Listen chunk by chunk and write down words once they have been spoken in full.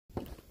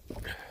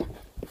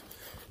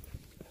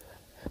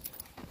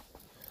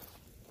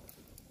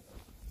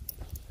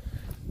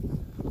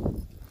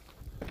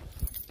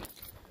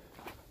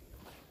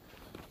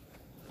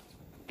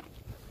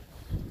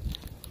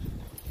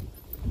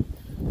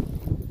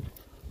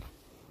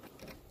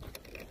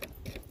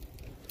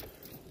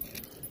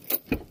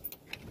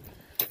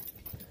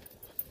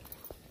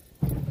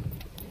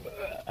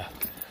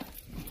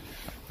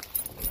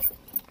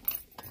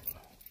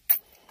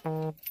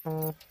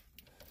JKK,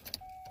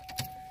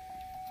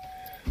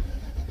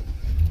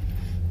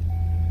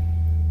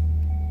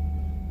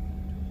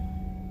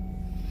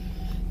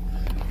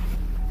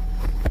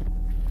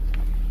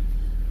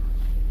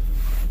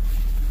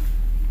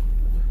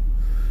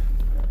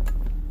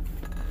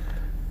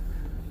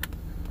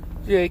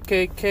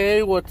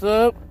 what's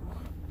up?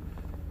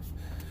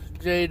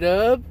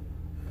 J-Dub,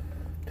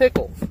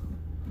 Pickles.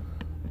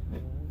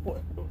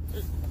 What?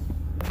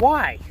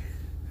 Why?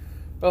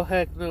 Oh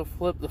heck no,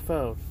 flip the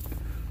phone.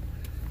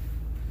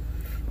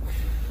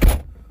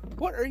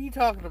 What are you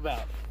talking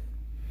about?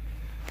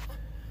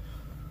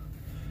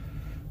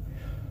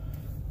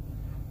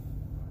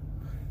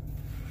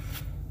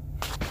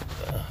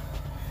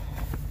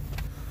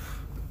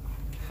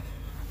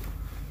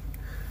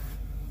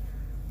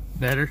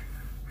 Better?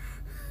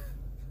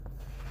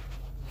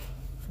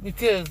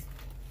 Because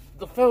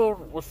the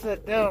phone was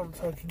set down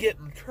so I could get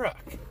in the truck.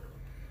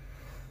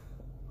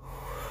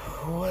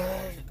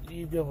 Where are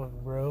you going,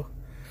 bro?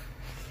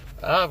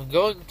 I'm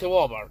going to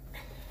Walmart.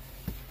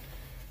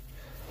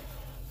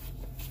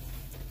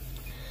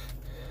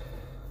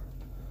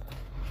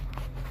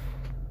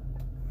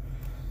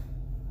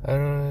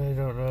 I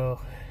don't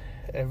know.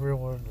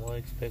 Everyone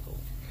likes pickles.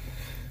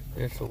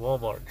 It's a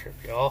Walmart trip,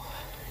 y'all.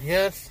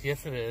 Yes,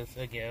 it is,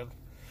 again.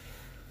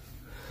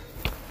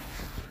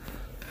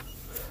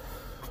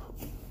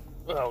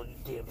 Oh, you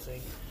damn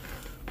thing.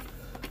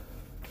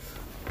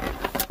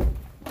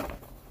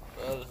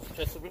 Oh,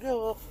 this is pissing me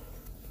off.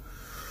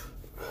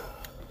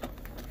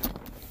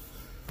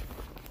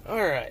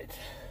 Alright.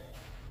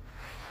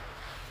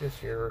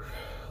 Just your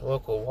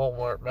local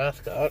Walmart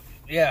mascot.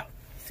 Yeah,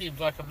 seems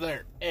like I'm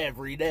there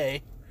every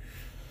day.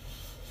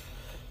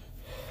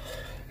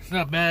 It's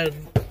not bad.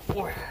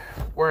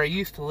 Where I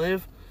used to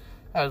live,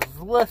 I was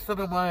less than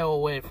a mile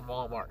away from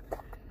Walmart.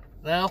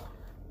 Now,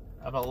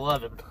 I'm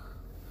 11.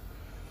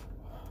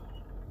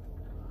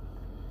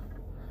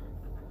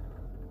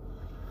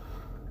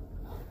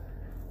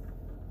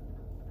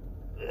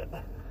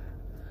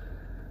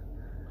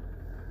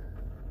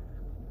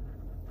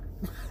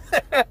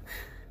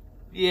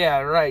 Yeah,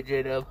 right,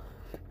 J-Dub.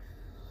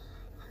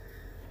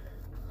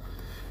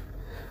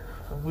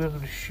 I'm going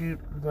to shoot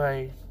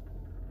my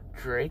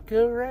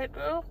Draco right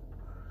now?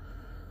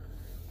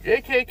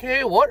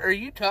 JKK, what are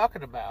you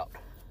talking about?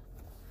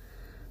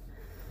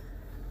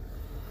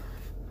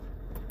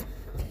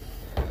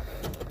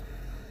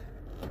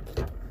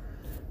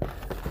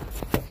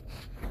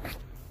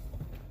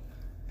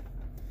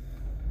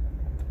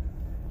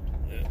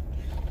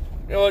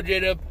 You know what,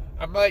 J-Dub?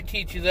 I might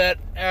teach you that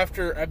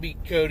after I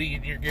beat Cody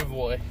in your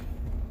giveaway.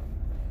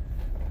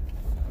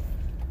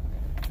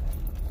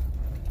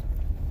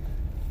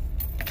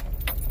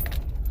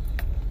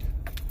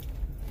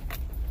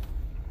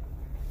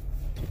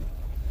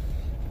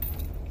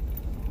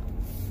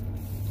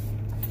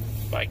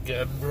 My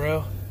gun,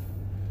 bro.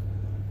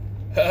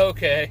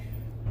 Okay.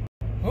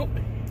 Oh,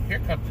 here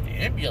comes the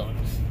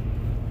ambulance.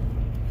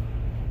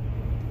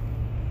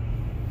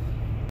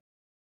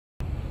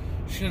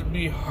 Shouldn't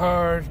be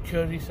hard.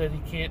 Cody said he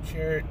can't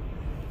share it.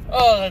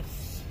 Oh,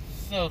 that's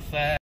so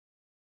sad.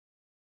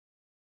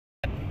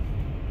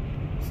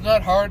 It's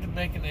not hard to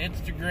make an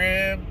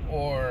Instagram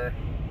or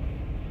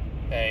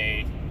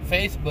a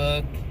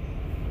Facebook.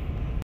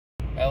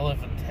 I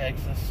live in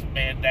Texas,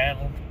 man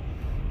down.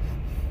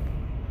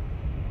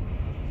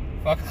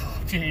 Fuck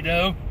off,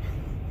 J-Dub.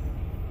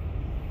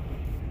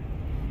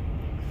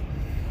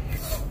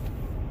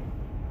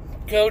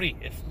 Cody,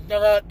 it's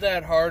not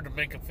that hard to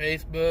make a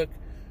Facebook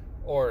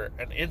or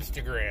an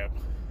Instagram.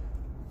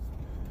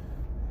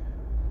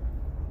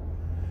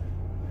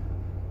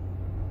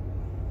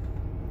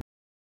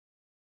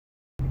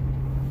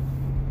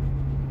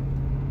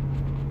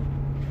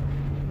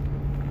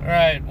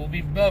 Alright, we'll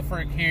be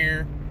buffering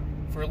here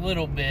for a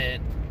little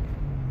bit.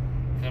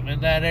 I'm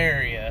in that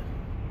area.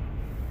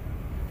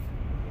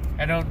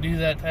 I don't do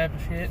that type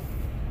of shit.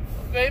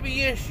 Well, maybe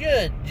you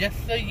should,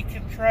 just so you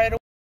can try to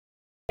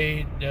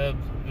Dub's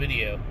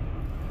video.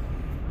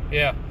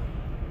 Yeah.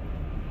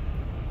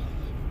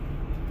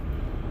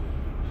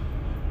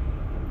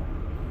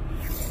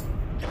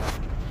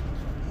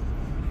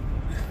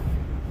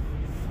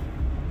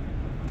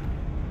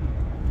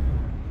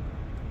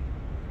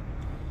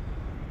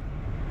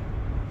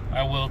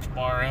 I will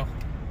tomorrow.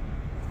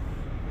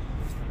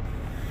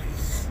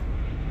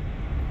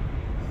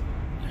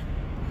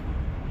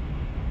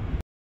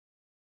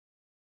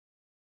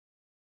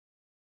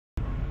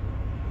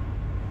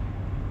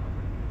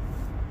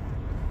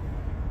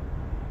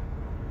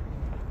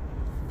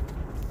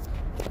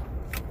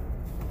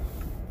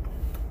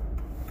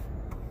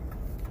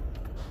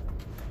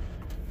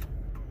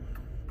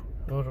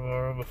 Go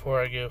tomorrow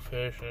before I go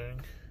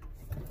fishing.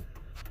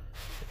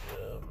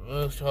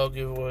 Most all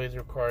giveaways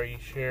require you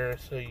share,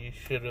 so you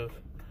should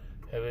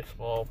have a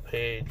small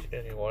page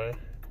anyway.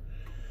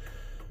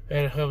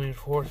 And Hubby's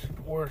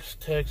worst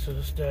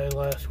Texas died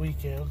last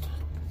weekend.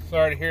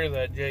 Sorry to hear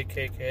that,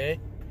 JKK.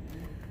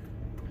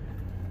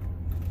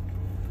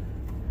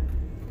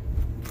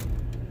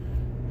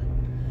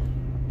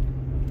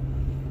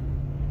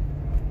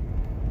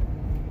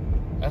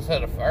 I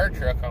set a fire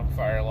truck on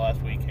fire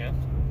last weekend.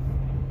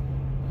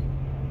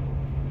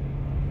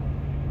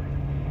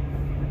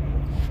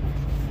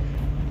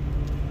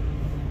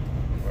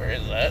 Where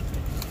is that?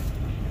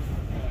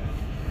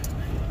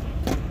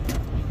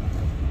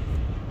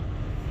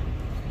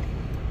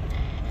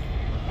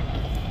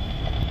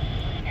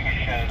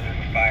 Shows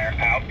this fire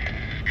out. All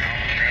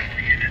travel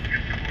units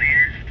is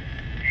clear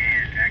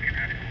and backing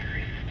out of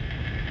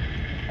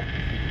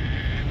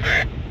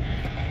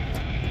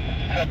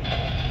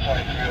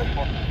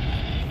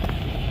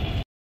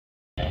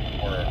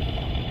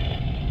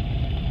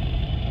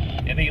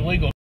An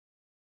illegal.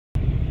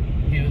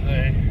 He was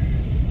a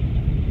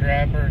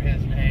rapper.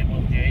 His name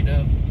was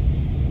J-Dub.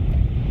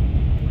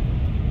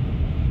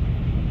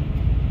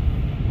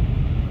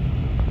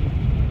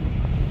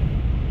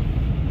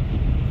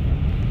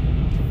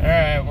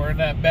 Alright, we're in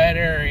that bad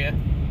area.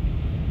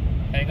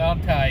 Hang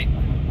on tight.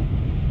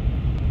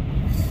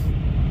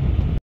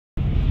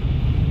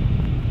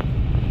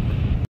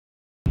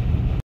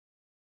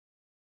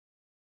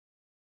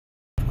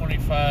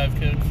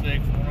 Code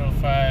 6,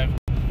 105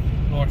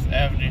 North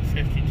Avenue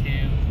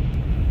 52.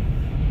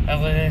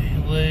 LA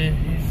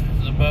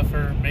lives the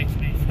buffer, makes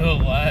me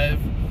feel alive.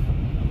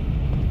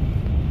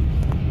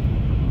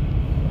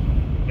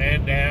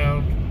 Man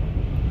down.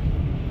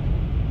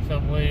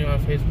 Some lady on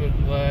Facebook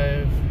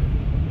Live.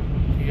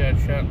 She got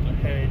shot in the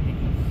head. You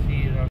can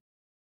see it on.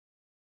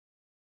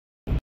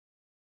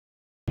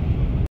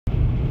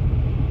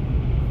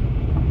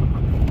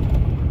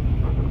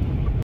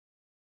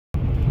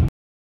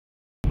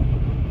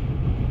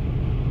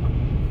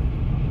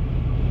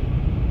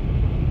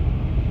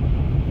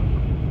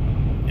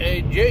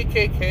 Hey,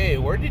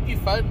 JKK, where did you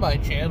find my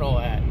channel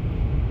at?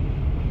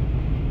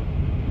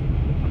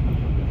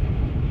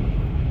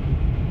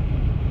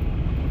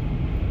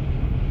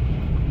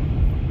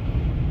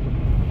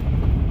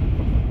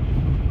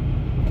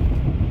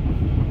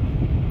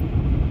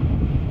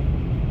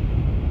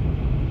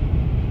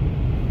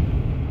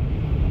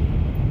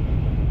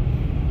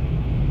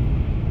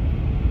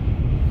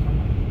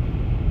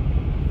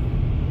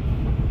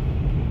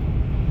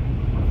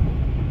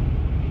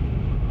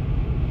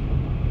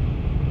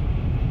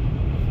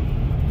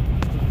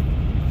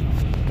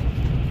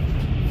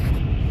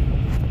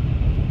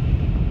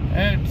 I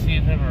haven't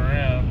seen him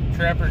around.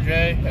 Trapper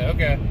J?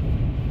 Okay.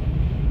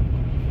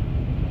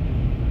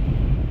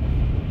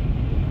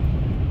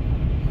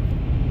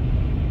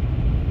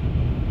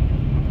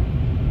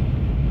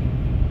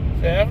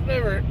 See, I've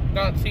never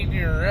not seen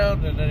you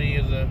around in any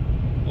of the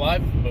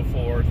lives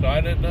before, so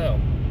I didn't know.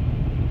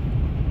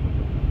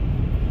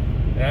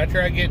 And I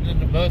try getting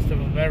into most of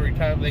them every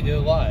time they go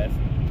live.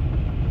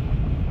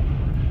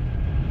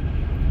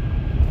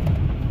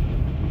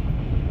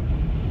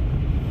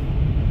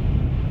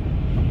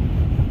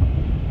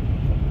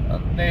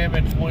 Damn,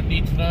 it's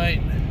windy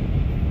tonight.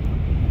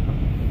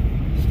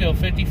 Still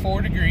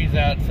 54 degrees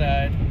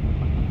outside.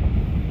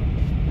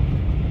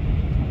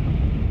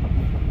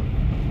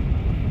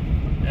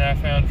 And I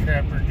found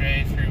Trapper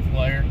J's through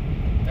flare.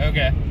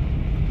 Okay.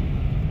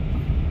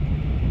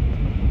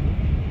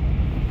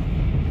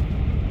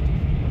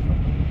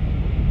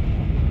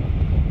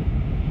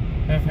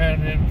 I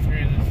found him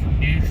through this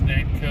douche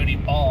named Cody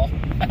Paul.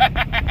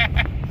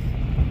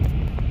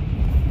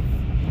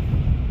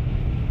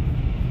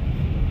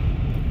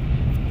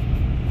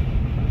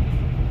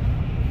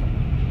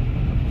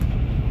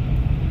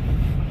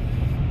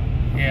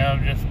 Yeah,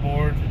 I'm just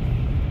bored.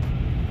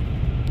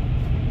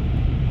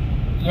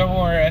 Don't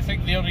worry, I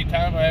think the only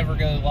time I ever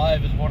go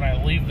live is when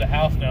I leave the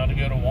house now to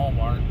go to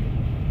Walmart.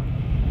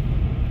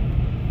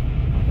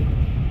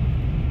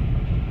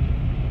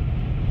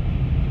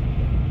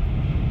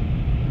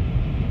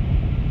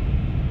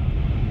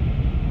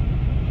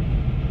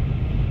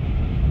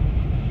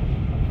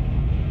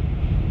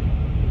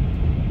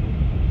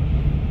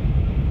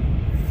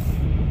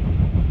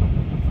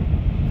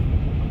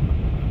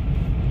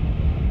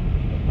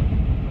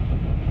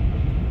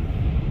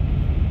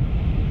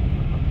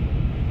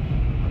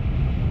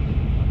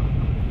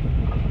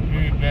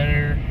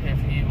 Better if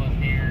he was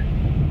here.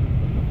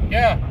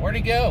 Yeah, where'd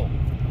he go?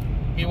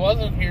 He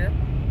wasn't here.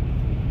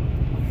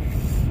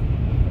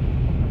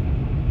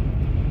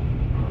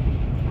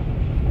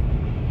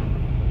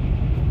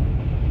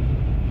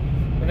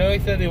 I know he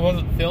said he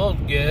wasn't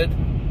feeling good.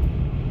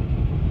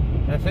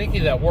 I think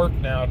he's at work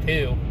now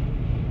too.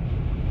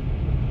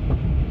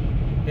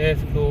 Yeah,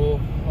 it's cool.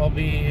 I'll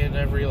be in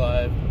every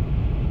live.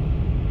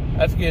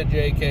 That's good,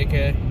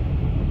 JKK.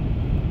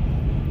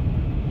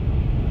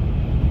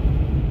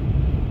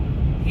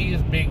 He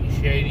is being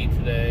shady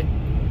today.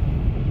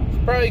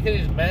 It's probably because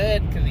he's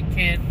mad because he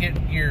can't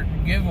get your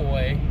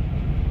giveaway.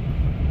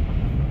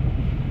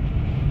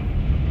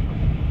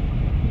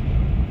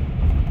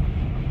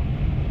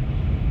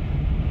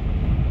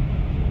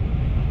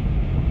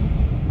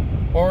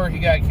 Or he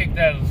got kicked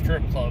out of the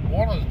strip club.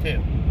 One of the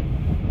two.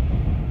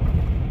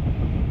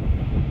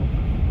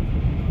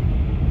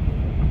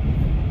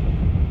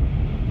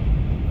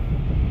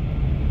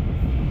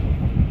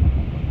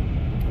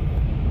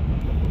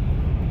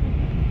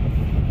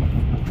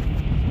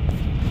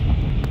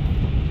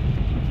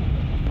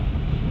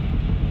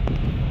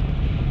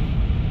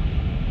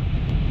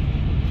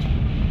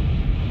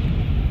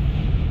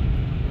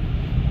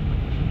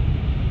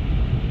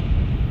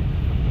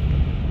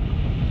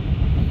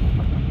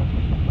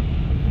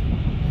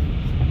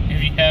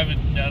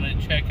 haven't done it,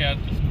 check out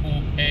this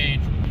cool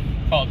page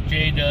called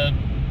J-Dub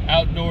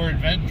Outdoor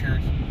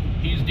Adventures.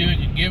 He's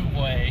doing a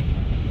giveaway.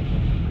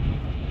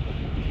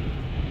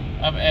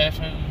 I'm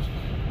asking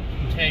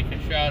to take a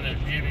shot of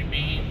Jimmy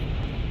Bean.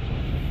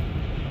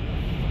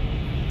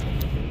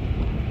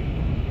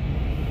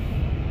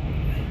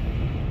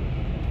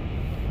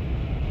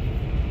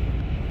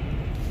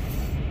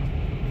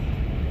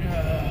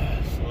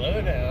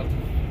 Slow down.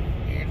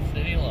 Here's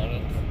City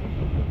Limits.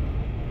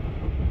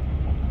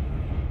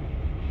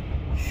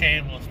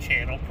 Shameless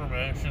channel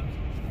promotion.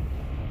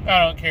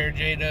 I don't care,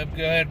 J-Dub.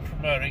 Go ahead and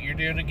promote it. You're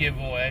doing a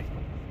giveaway.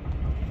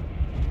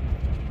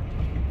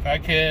 If I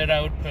could,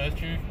 I would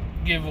post your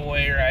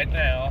giveaway right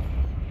now.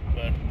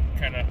 But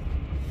kind of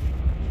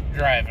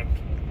driving.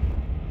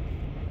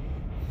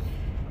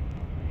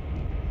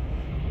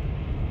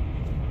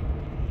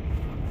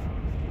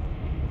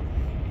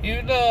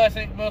 Even though I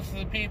think most of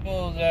the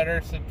people that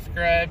are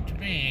subscribed to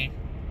me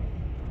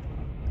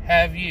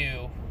have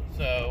you,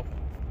 so.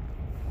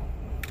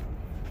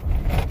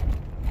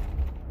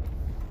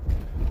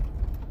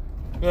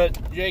 But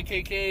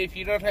JKK, if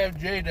you don't have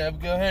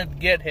J-Dub, go ahead and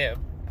get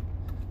him.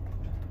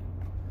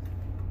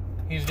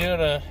 He's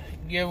doing a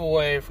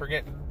giveaway for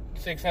getting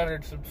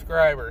 600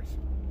 subscribers.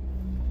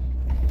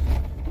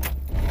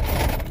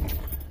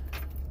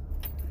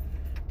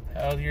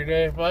 How's your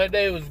day? My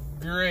day was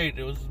great.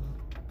 It was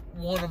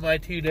one of my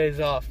 2 days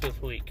off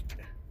this week.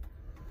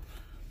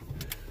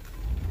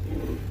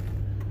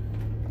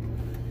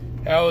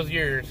 How was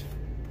yours?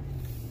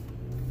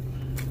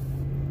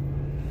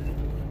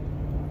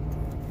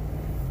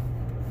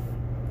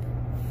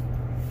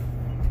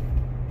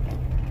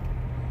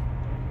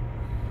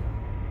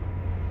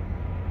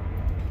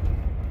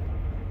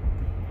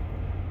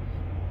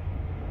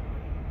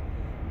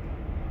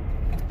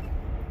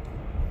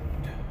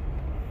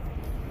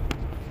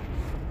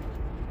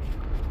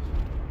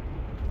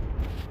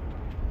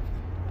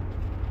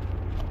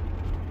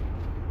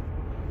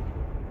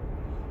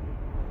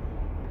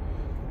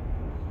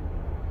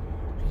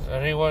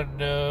 Anyone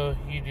know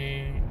you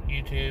do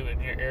YouTube in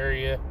your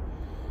area,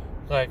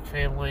 like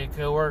family and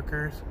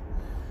co-workers?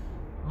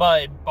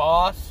 My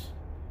boss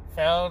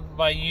found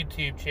my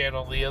YouTube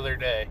channel the other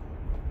day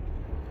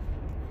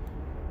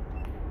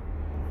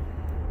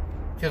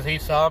because he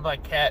saw my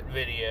cat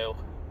video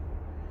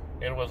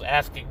and was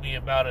asking me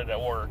about it at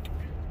work.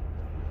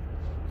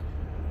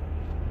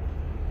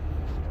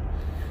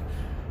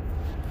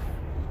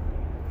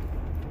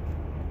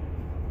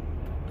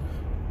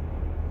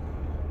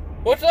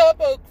 What's up,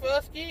 Oak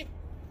Fusky?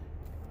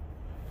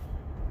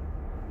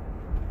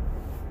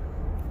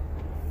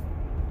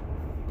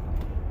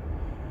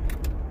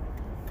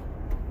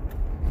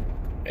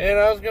 And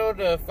I was going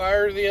to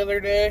fire the other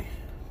day,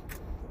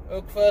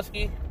 Oak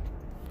Fusky,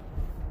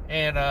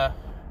 and had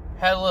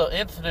a little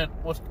incident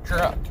with the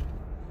truck.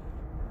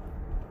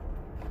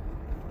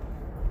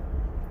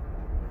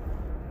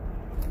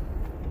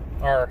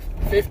 Our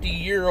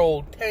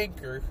 50-year-old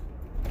tanker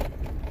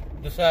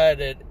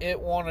decided it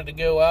wanted to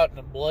go out in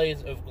a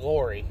blaze of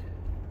glory.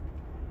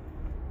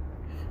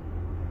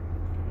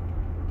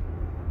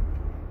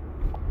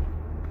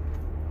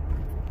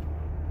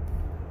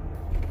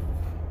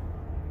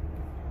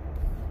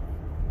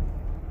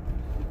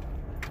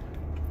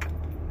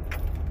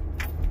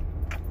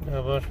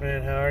 Not much,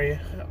 man. How are you?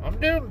 I'm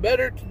doing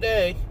better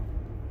today.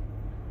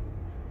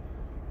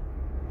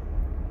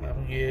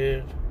 I'm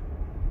good.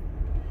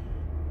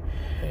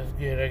 That's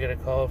good. I got a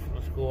call from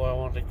the school I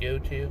wanted to go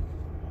to.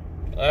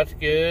 That's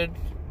good.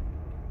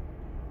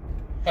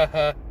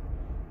 Haha.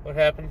 What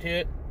happened to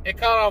it? It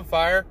caught on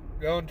fire.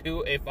 Going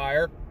to a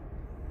fire.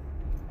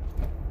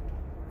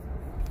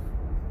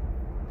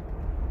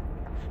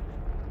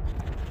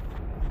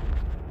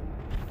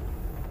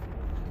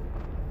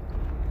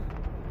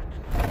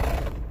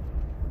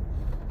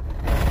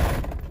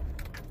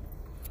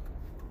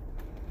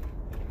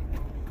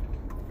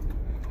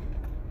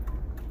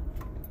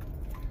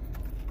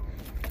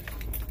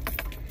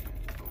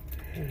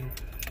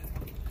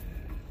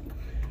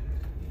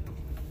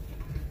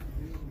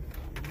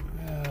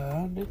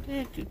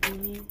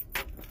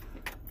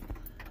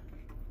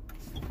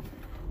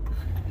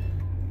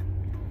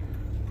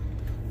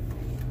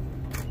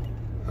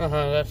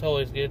 That's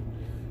always good.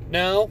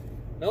 No,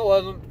 it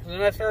wasn't. Because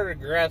then I started a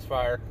grass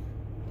fire.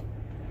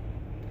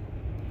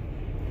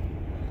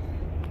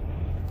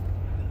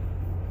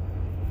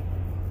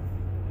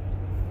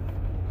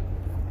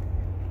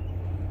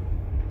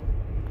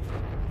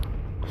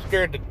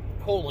 Scared the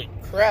holy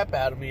crap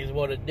out of me is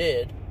what it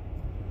did.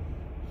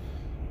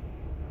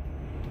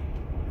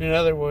 In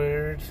other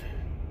words,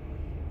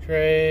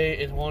 Trey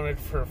is wanted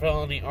for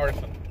felony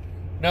arson.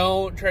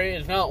 No, Trey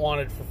is not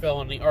wanted for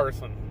felony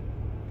arson.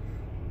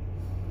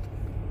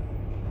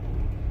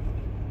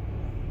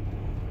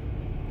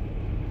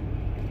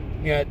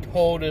 Got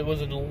told it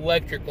was an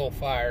electrical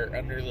fire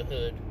under the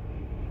hood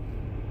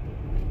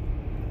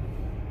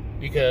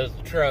because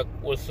the truck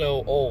was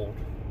so old.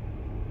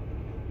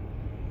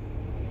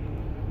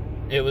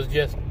 It was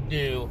just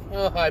new.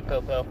 Oh, hi,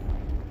 Popo.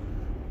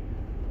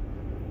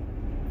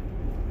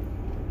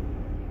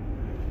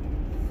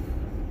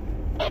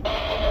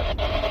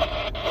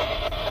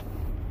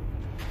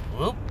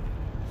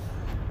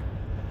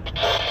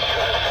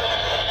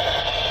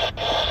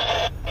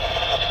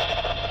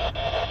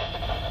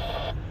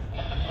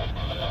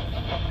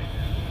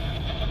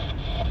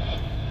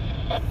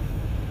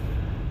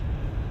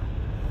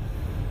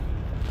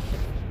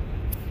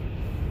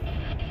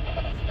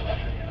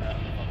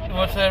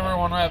 What's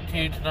everyone up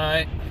to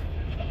tonight?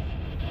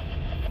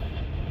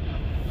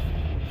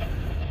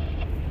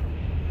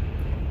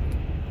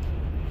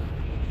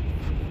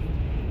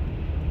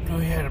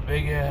 We had a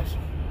big ass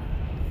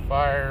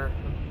fire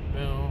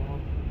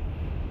boom.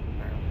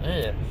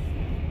 This.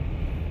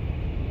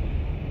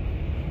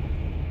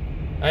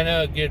 I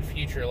know a good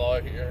future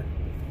lawyer.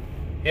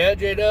 Yeah,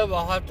 J-Dub,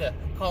 I'll have to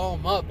call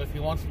him up if he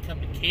wants to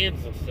come to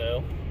Kansas,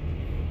 though.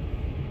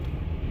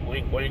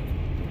 Wink, wink.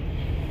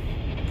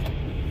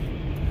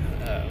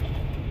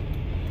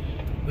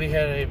 We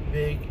had a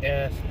big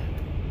ass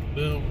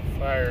boom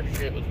fire.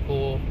 Shit was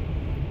cool.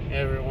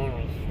 Everyone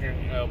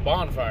was,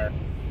 bonfire.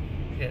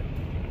 Shit,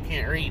 I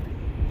can't read.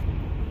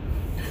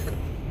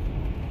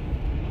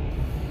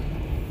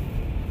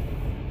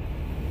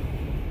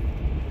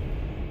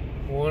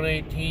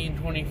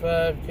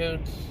 11825,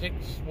 code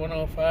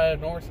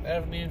 6105, North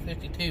Avenue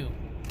 52.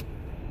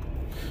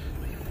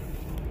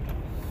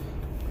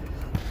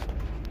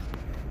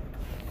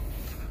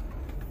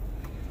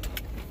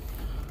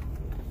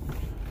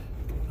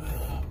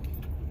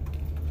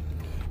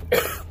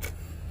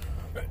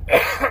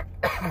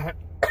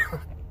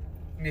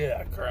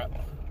 Yeah, crap.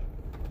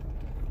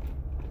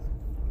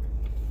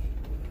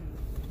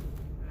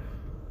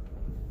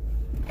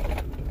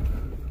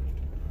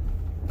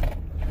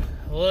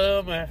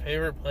 Hello, my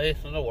favorite place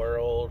in the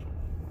world.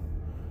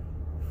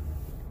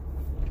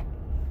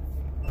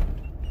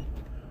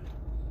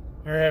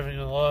 We're having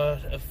a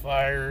lot of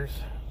fires.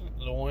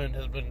 The wind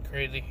has been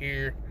crazy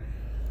here.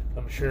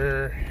 I'm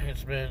sure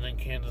it's been in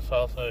Kansas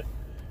also.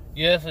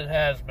 Yes, it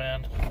has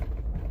been.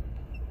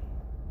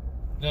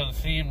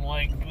 Doesn't seem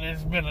like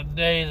there's been a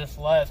day this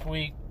last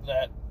week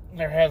that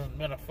there hasn't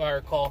been a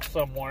fire call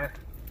somewhere.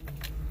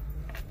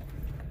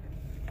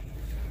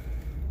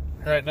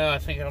 Right now, I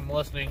think I'm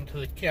listening to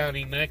the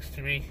county next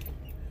to me.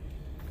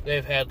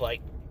 They've had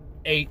like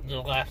 8 in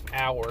the last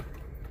hour.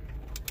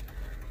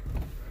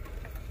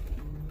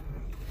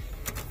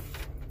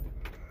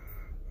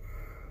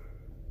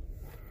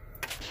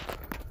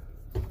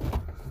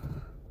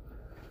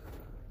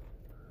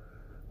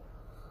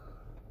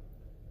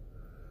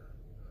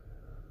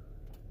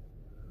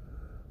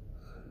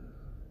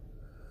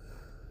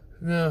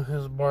 No,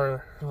 his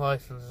bar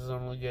license is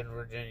only good in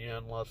Virginia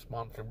unless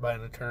sponsored by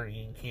an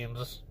attorney in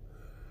Kansas.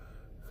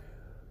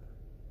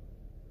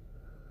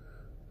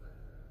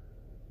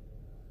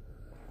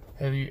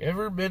 Have you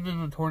ever been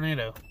in a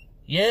tornado?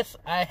 Yes,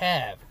 I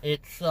have.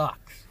 It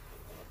sucks.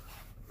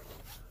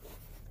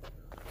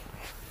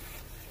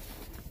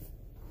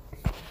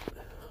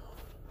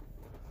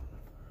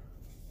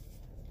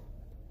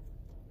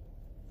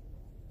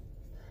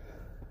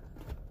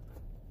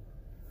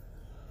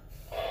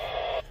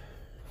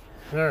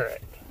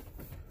 Alright.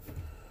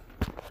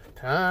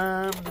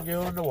 Time to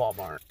go into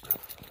Walmart.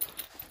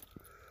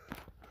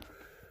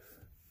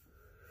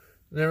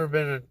 Never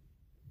been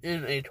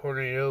in a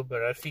tornado,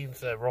 but I've seen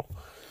several.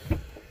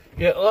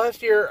 Yeah,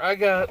 last year I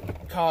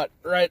got caught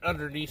right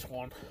underneath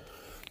one.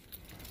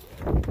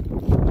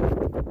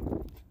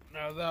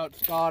 Now without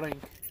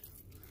spotting,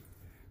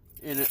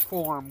 and it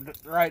formed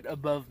right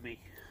above me.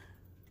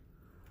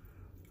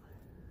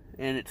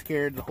 And it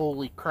scared the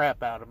holy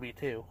crap out of me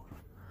too.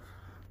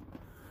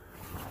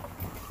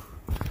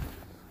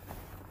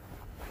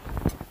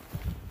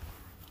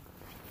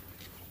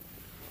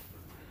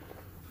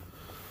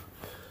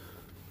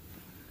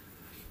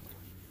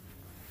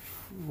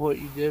 What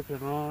you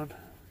dipping on?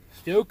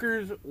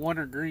 Stoker's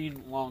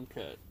Wintergreen Long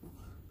Cut.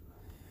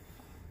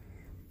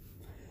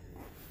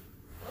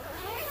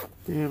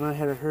 Damn, I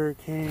had a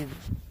hurricane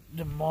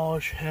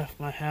demolish half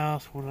my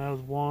house when I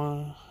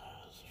was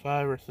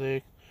 5 or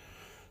 6.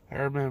 I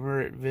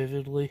remember it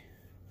vividly.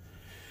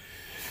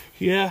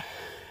 Yeah,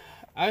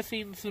 I've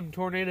seen some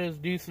tornadoes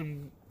do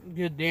some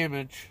good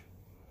damage,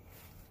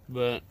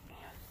 but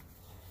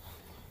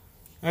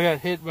I got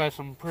hit by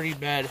some pretty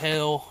bad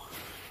hail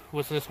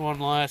with this one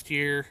last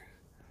year.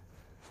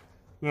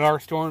 But our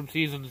storm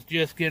season is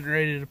just getting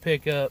ready to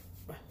pick up.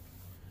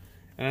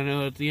 And I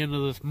know at the end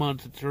of this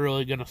month it's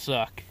really gonna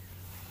suck.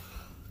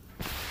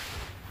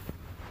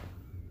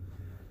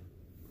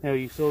 Have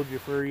you sold your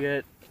fur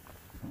yet?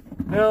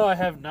 No, I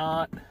have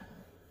not.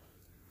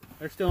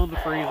 They're still in the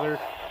freezer.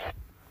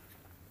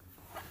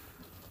 I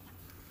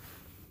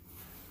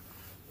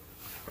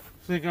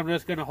think I'm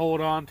just gonna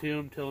hold on to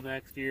them till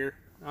next year.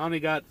 I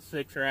only got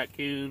 6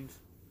 raccoons.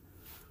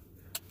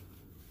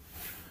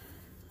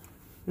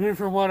 And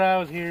from what I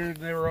was hearing,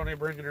 they were only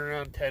bringing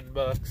around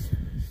 $10.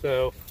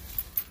 So,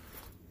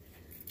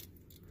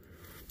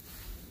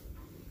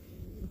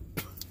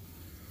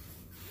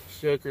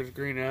 Stoker's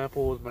Green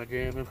Apple was my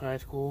jam in high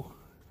school.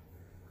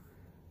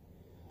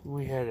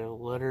 We had a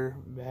letter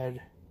bad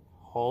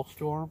haul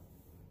storm.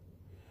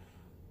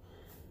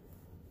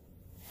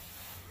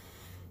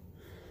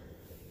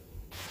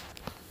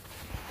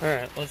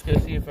 Alright, let's go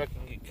see if I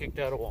can get kicked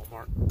out of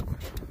Walmart.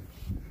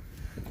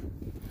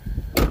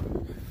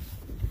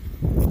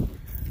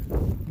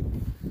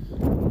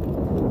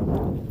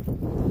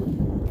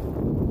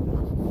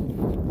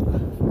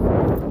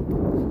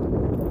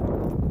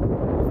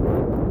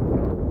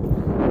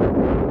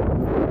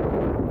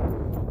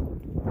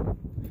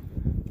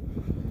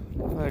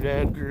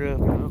 dad grew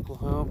up in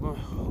Oklahoma.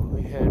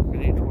 We had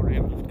many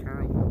tornadoes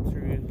current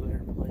through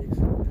their place.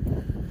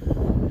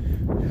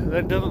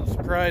 That doesn't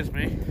surprise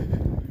me.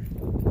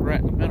 Right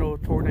in the middle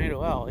of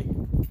Tornado Alley.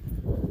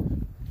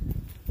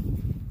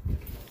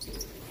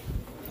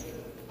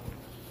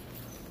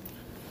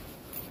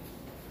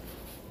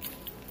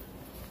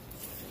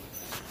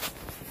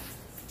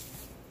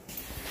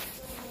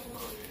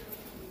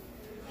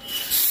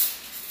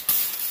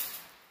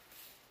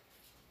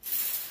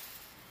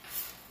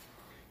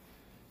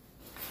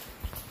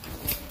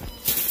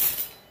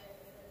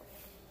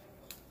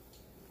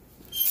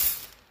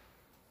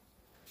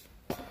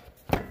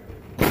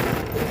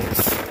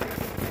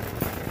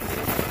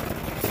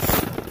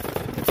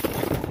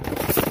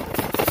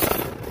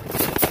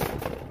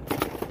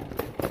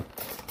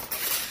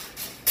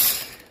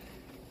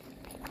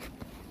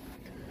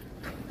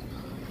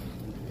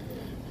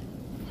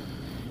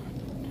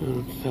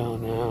 So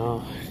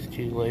now it's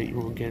too late, you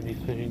won't get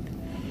anything.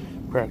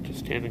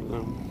 Practice tanning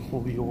them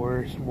will be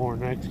worse, more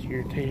next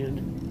year tanned.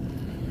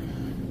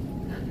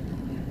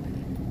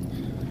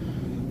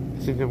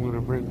 I think I'm going to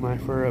bring my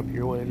fur up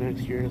your way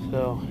next year or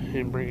so,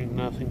 and bringing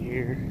nothing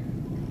here.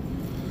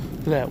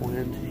 That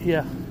wind,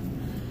 yeah.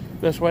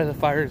 That's why the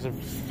fires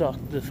have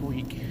sucked this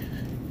week.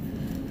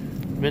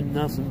 Been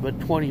nothing but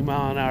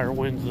 20-mile-an-hour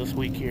winds this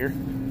week here.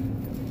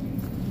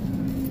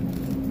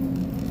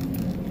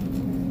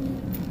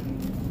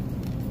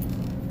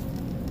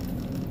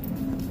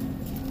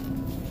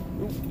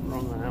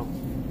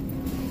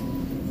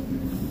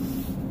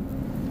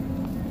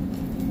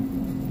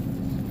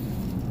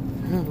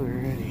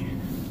 Alrighty.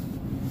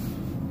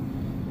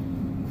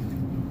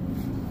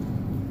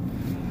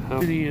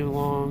 Pretty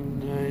long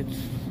nights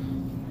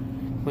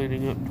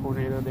cleaning up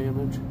tornado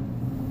damage.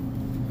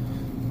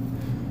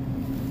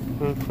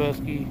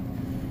 Fusky,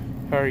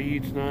 how are you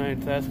tonight?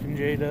 It's asking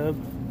J-Dub.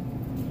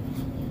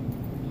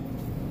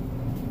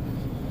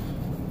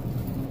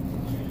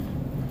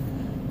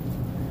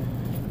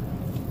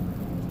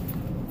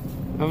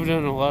 I've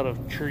done a lot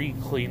of tree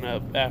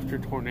cleanup after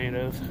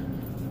tornadoes.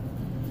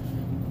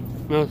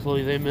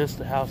 Mostly they miss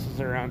the houses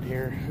around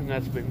here, and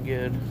that's been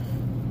good.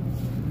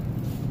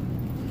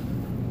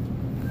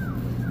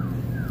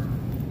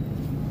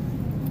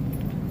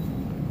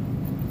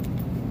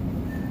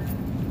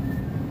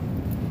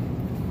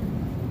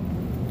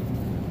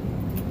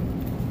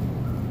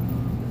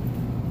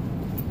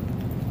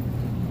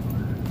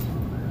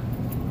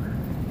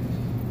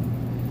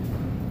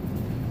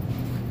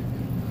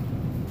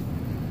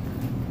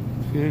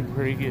 Doing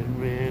pretty good,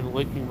 man.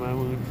 Licking my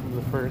wound from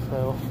the first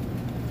health.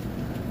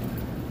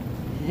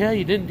 Yeah,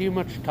 you didn't do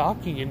much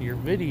talking in your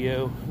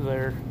video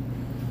there,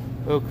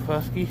 Oak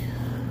Fusky.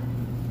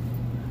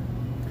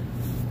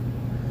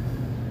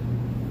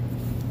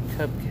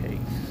 Cupcakes.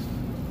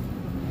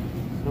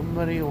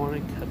 Somebody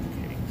wanted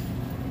cupcakes.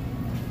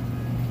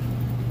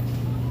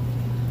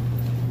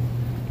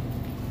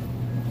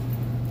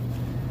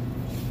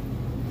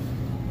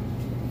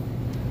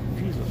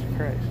 Jesus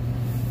Christ.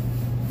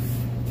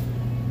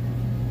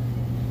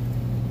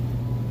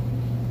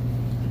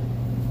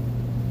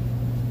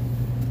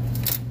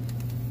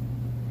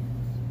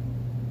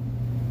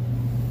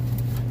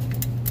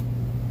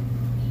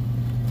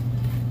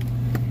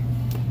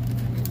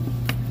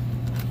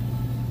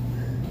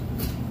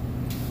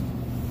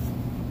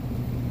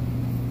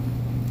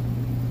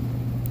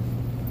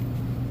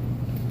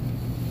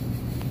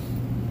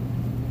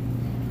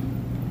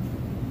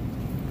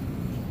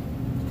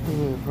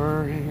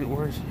 Fur ain't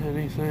worth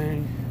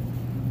anything.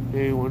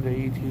 Maybe one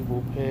day YouTube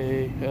will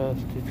pay us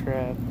to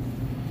trap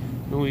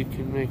and we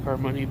can make our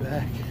money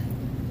back.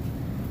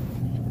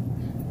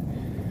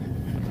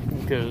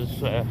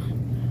 Because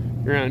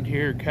around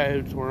here,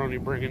 coyotes were only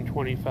bringing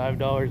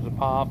 $25 a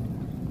pop,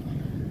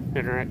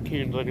 and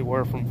raccoons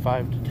anywhere from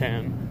 5 to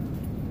 10.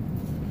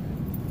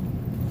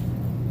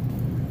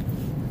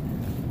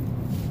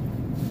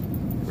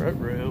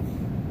 Ruh-roh.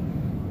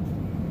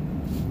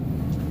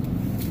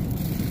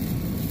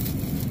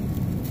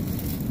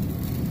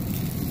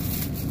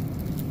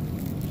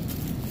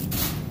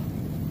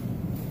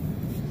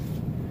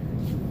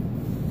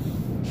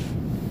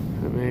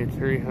 I made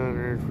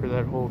 $300 for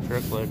that whole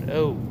truckload.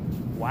 Oh,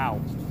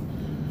 wow.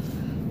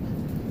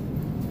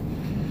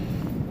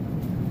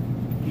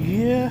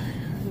 Yeah,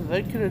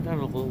 they could have done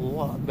a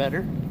lot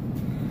better.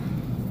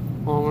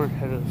 Walmart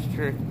had a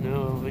strict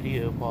no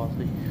video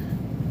policy.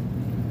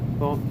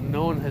 Well,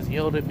 no one has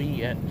yelled at me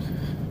yet.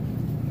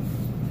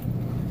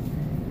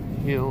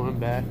 You know, I'm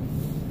back.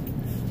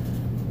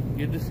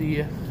 Good to see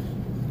you.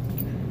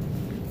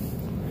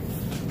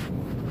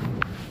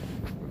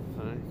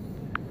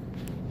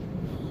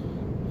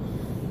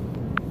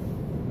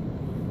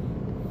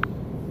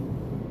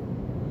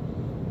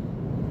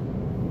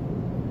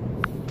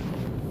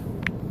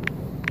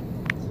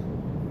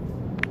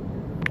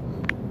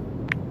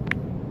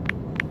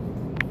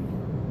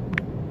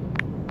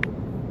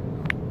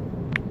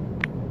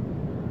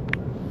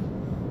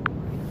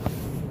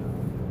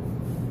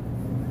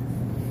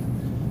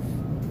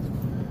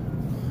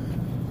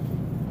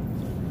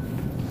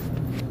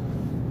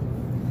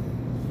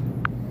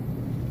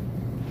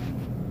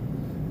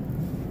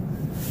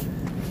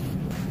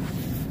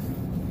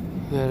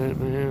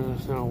 Man,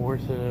 it's not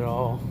worth it at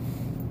all.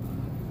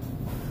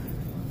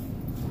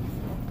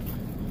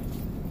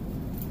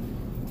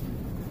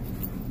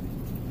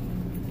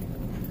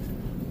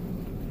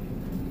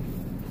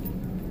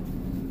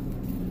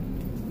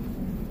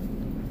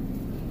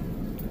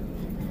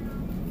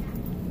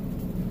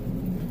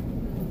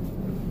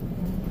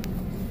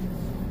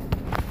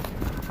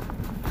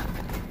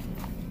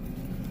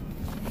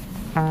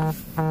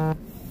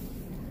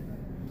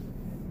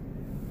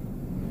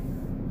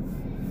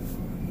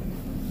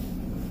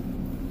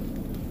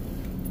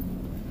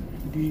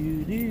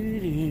 Do, do,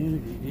 do,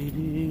 do,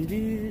 do,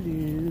 do,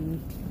 do.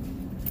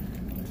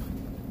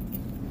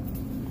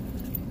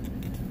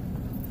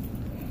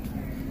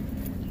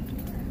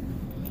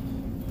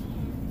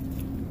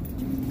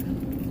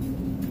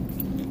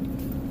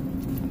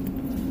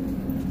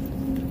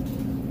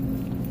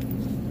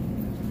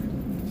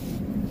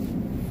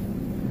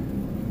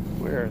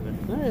 Where are they?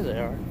 There they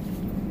are.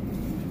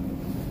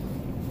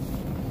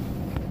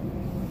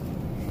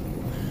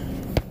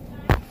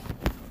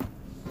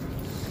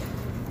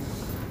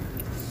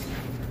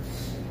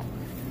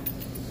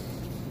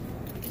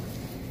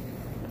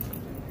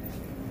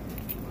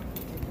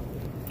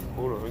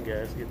 Hold on,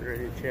 guys, getting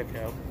ready to check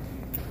out.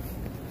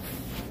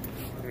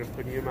 I'm gonna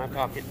put you in my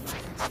pocket.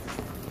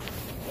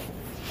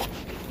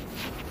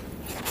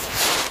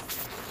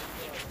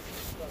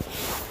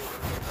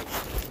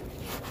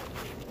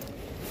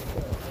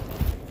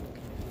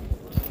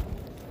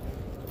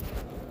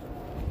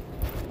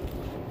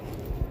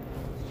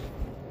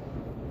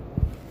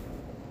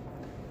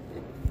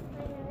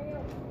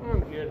 I'm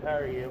good, how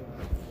are you?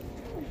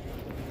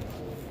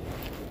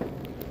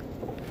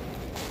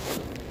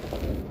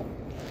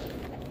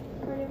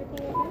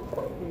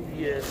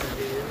 Yes, it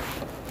is.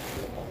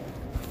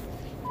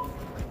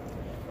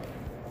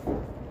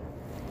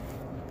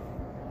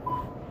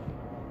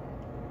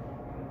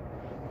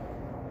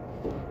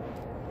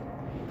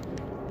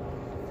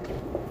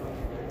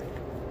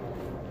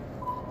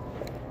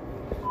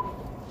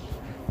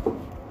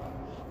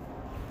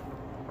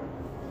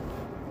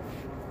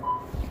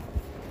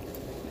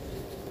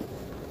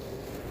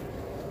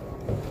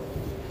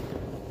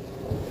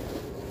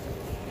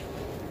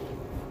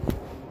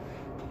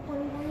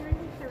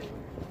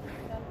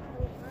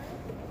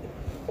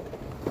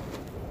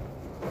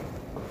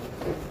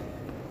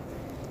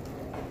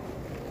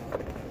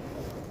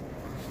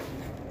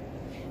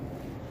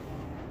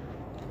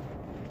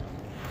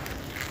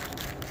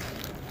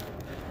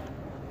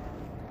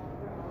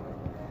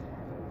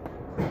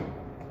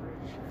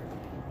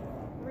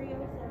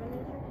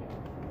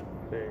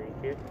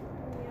 Thank you.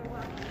 You're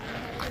welcome.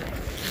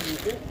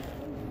 Thank you.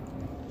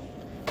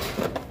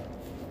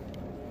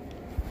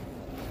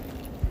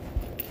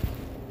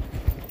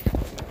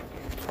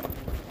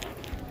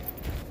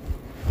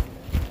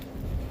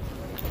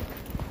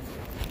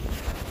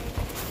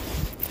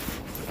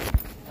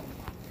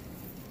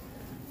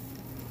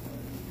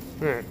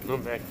 Alright,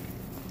 I'm back.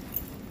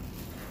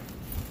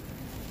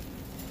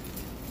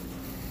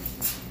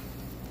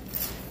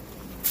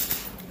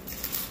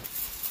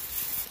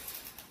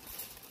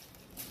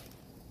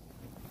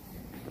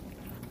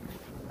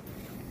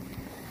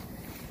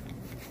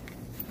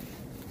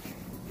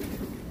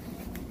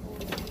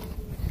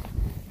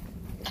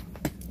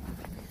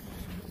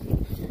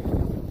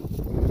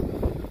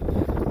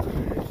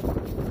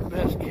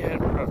 Best cat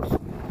trucks.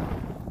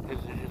 Is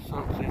it just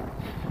something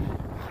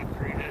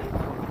secreted?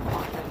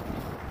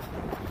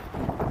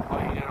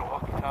 Why you got a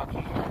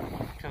walkie-talkie?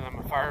 Because I'm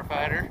a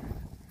firefighter.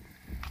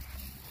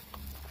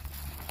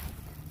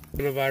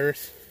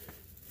 Coronavirus.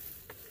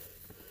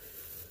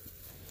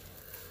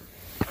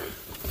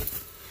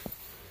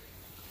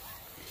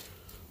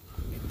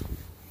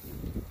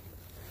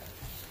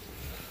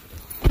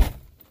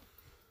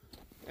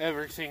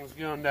 Everything's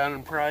going down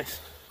in price.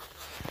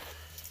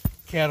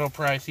 Cattle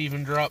price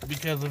even dropped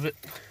because of it.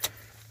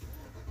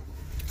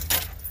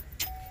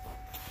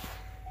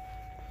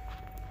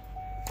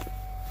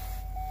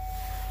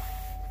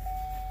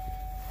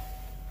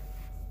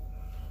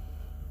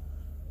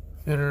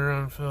 Get her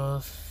around,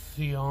 fellas.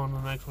 See y'all on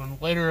the next one.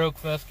 Later, Oak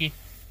Fusky.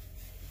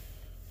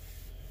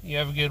 You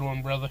have a good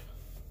one, brother.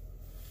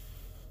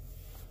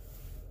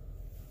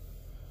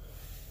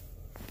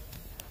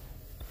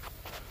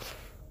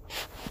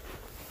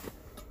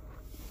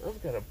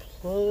 I've got to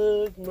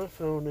plug my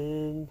phone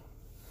in.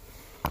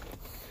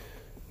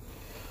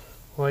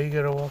 Why you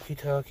got a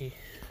walkie-talkie?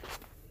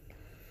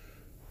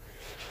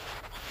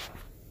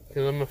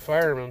 Because I'm a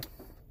fireman.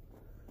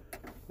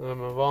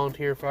 I'm a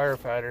volunteer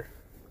firefighter.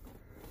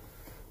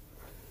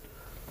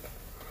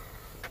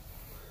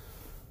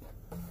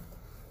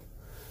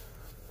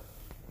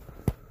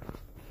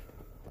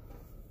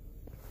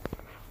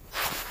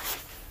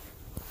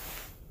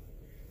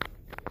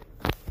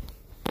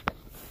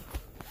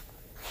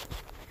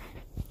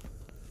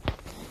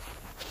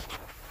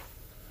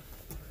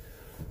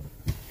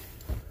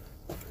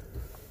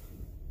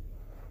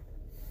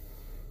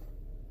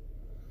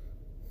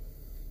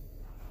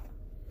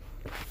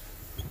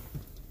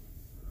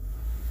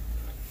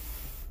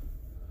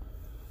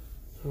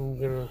 I'm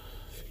gonna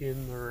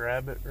skin the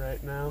rabbit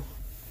right now.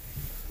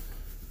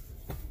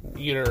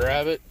 You get a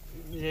rabbit,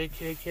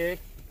 JKK?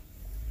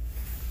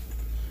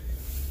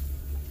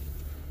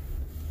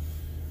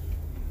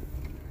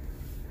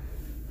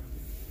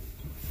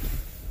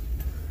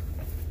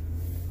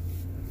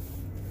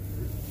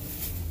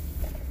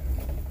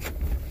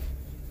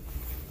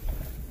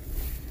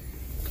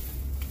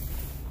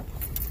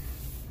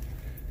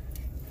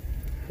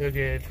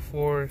 Okay, it's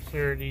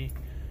 4:30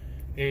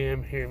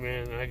 a.m. here,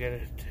 man. I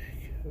gotta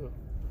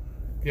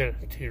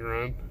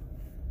run.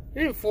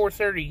 It ain't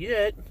 4:30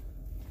 yet.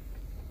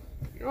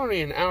 You're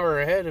only an hour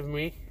ahead of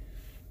me.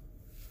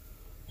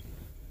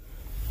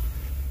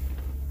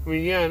 I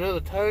mean, yeah, I know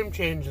the time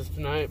changes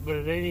tonight, but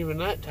it ain't even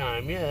that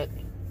time yet.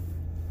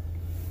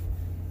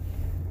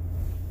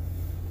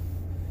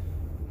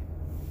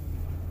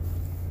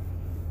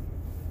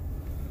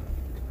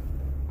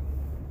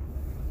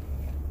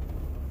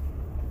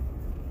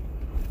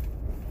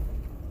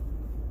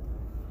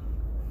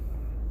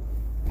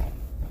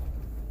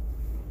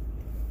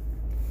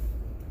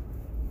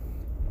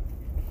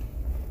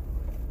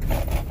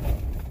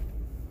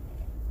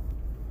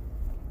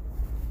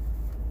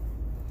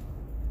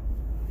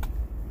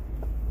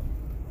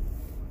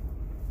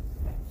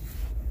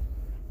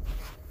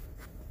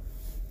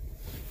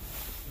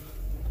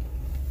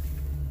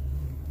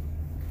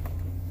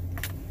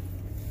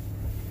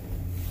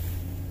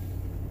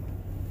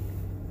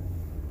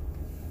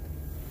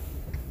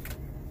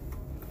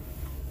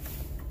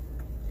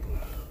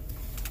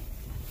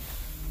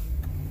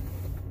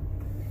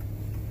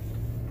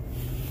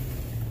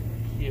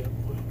 Yeah,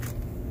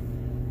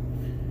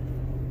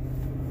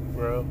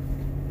 bro.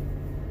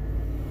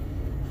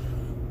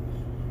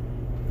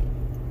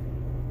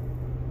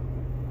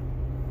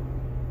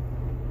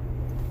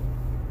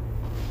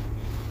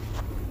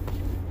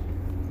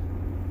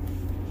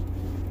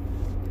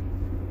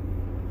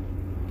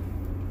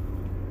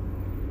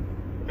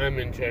 I'm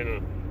in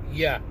China.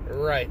 Yeah,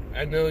 right.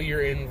 I know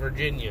you're in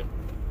Virginia.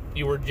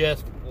 You were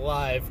just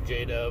live,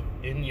 J-Dub,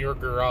 in your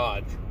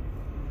garage.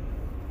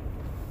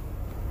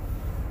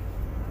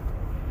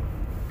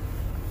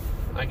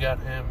 I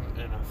got him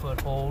in a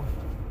foothold.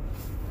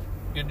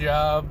 Good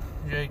job,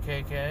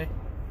 JKK.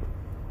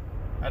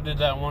 I did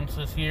that once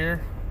this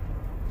year,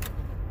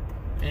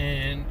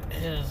 and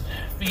his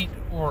feet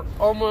were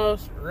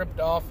almost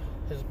ripped off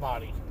his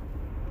body.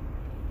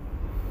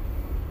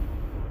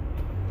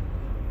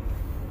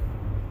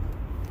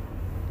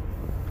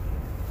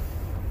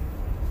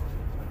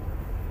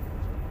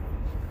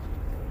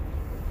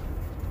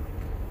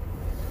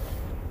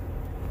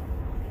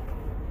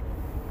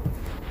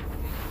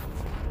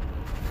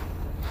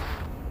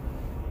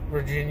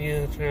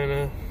 Virginia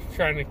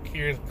trying to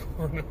cure the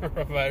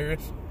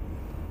coronavirus.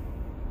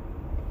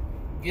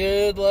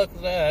 Good luck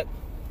with that.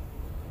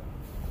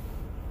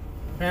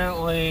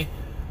 Apparently,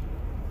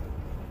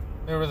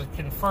 there was a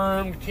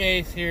confirmed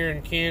case here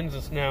in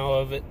Kansas now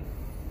of it.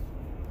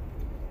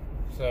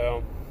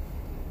 So,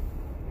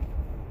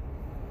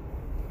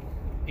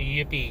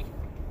 yippee.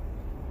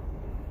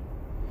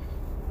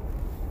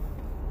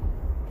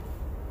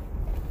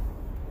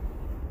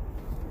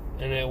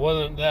 And it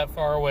wasn't that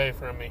far away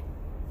from me.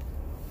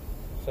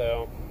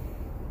 So,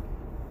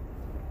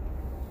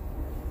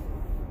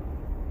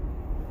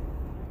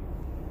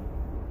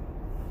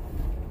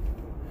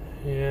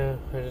 yeah,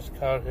 I just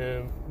caught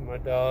him. My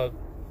dog,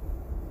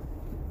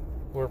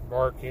 we're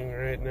barking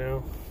right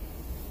now.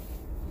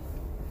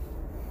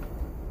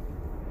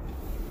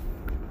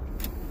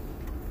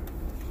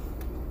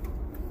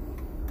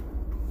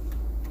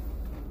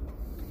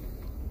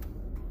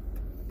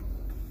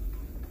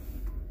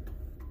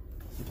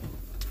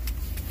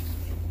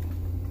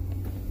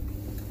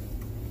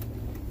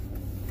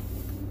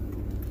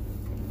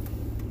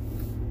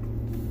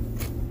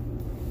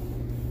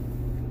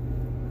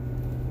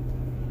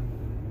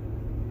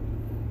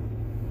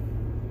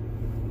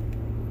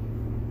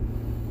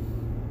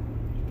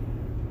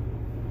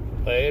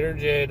 Later,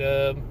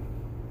 J-Dub.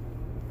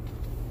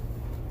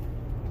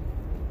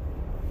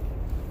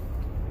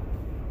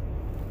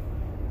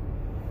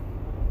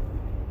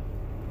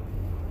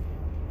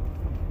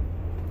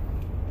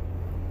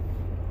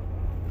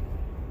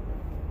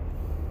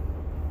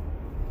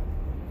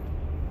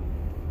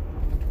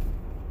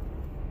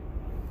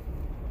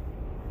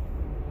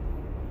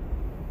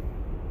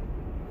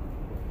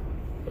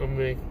 I'll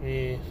make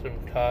me some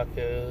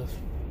tacos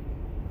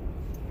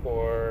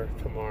for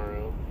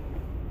tomorrow.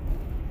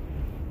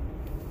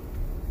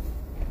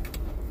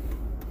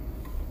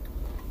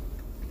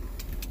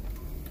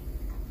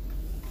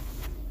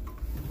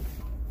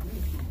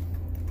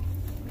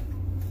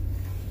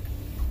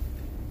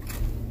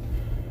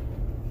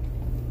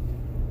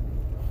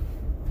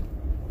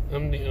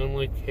 I'm the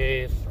only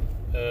case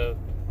of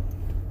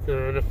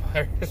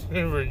coronavirus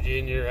in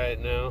Virginia right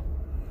now.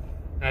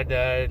 I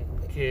died,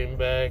 came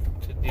back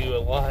to do a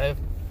live.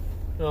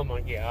 Oh my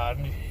God,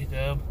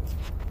 J-Dub.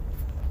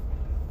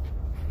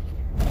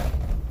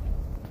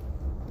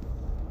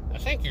 I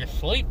think you're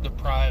sleep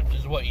deprived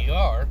is what you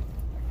are.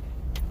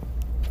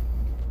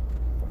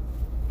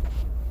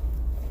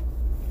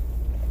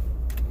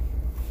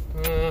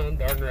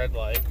 darn red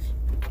lights.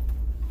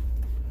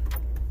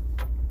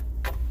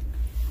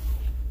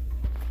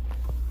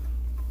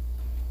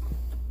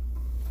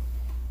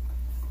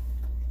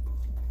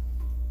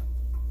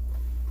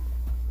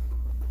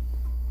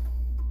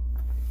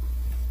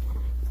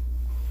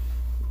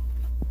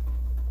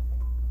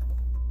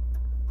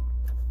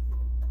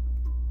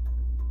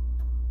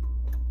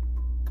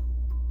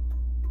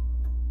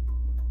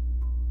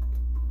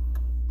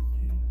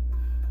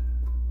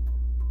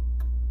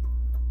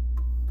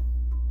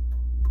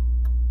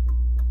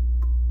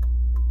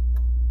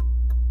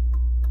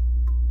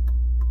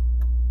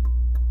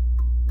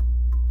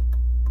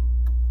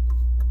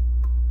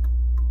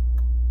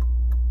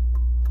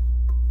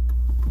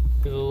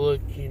 Look,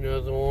 you know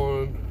the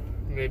one.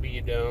 Maybe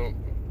you don't.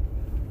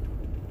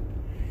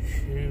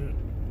 Shoot.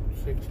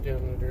 6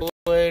 down the dirt.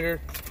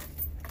 Later.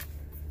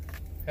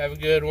 Have a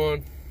good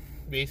one.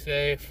 Be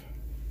safe.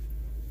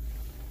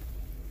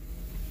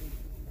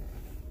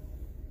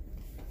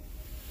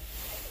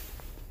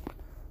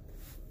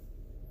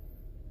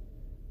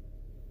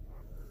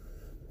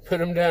 Put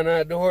them down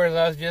outdoors.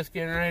 I was just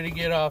getting ready to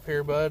get off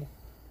here, bud.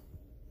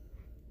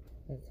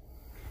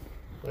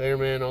 Later,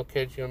 man. I'll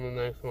catch you on the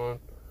next one.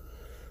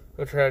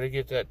 I'll try to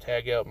get that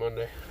tag out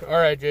Monday.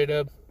 Alright,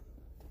 J-Dub.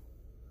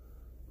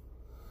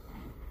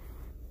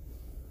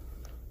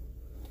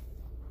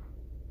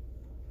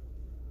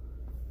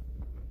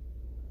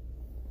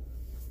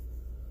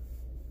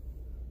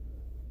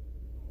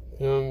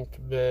 Going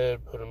to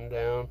bed, put him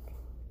down.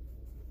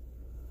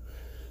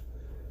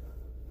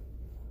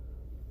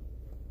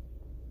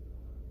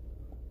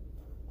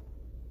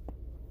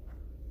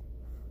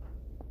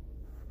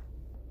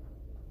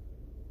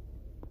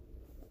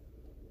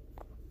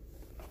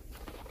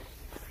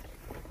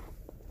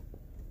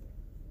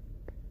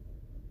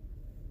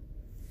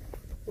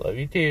 Love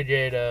you too,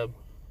 J-Dub.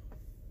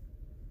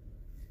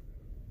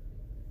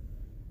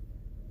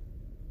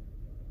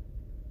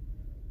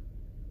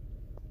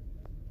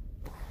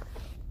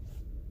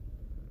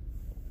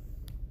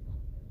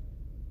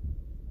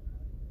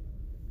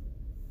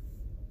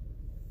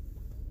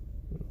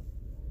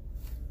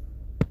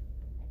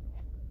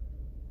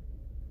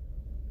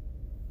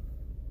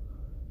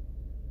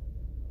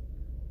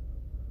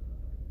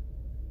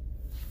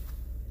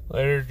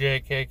 Later,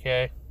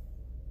 JKK.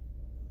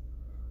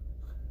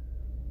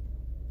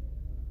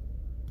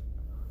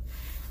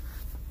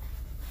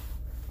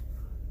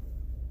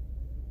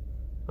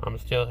 I'm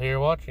still here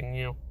watching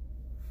you.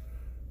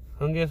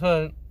 And guess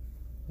what?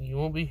 You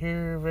won't be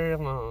here very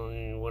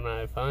long when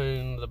I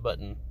find the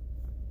button.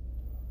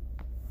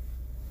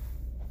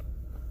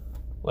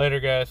 Later,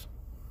 guys.